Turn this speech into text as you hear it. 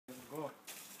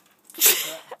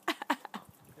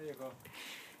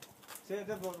See it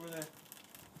did work with it.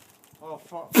 Oh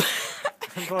fuck.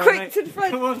 Quick to the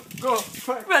front. Come on, go,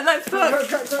 quick. Right, let's fuck. Quick.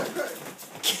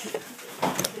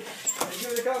 Give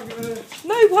me the car, give me the...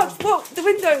 No, what? The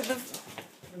window,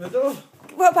 the door.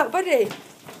 What about Buddy?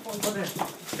 What buddy?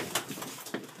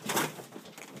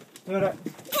 Look at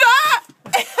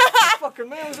it. Fucking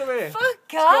miles away. Fuck,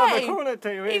 Come guy. on it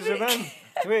to you. Wait, zoom in.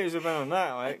 Wait, zoom in on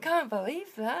that, I like. can't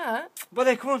believe that.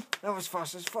 Buddy, come on. That was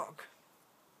fast as fuck.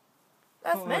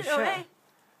 That's Oh, mental, shit. eh?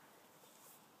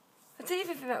 I don't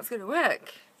even think that's going to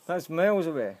work. That's miles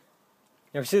away.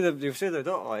 You'll see the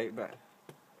dot light, but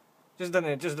just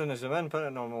didn't zoom in. Put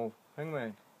it normal thing,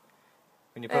 man.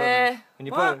 When you put it, when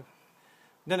you put it,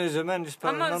 didn't zoom in. Just put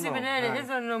I'm it not normal. zooming in. It is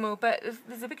on normal, but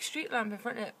there's a big street lamp in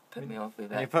front of it. Put me off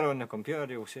with When you it. put it on the computer,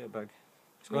 you'll see it big.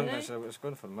 It's going. Really? It's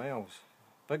going for miles.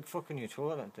 Big fucking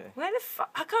utility. Where the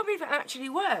fuck? I can't believe it actually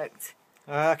worked.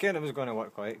 I can't. It was going to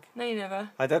work like. No, you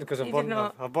never. I did because You did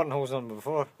not. I've burnt holes on them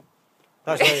before.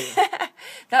 That's right.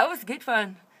 That was a good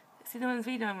fun. See, the ones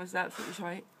we done was absolutely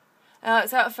right.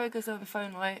 It's out of focus on the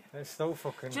phone light. It's still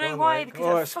fucking. Do you know going, why? like. Because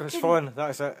Oh, that's it's fucking... fun.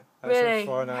 That's it. That's Really?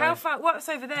 fun, How far? What's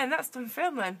over there? And that's done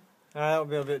filming. That'll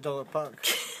be a bit dull at park.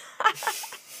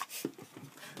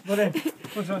 What then?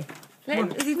 What's on?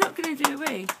 Is he not going to do a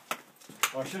wee?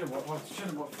 Oh, I should have bought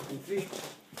fucking 3.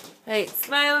 Hey,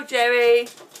 smile, Jerry.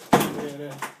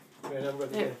 Yeah, I'm going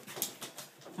to do.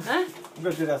 Huh? I'm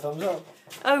going to do that thumbs up.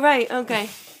 Oh, right, okay.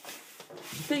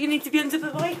 So you need to be under the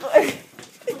light.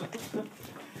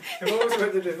 I'm always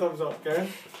going to do thumbs up, okay?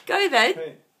 Go then.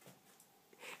 Right.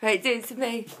 Right, do it to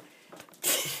me.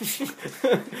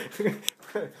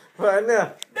 Right in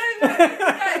there. No.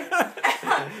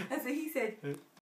 That's what he said.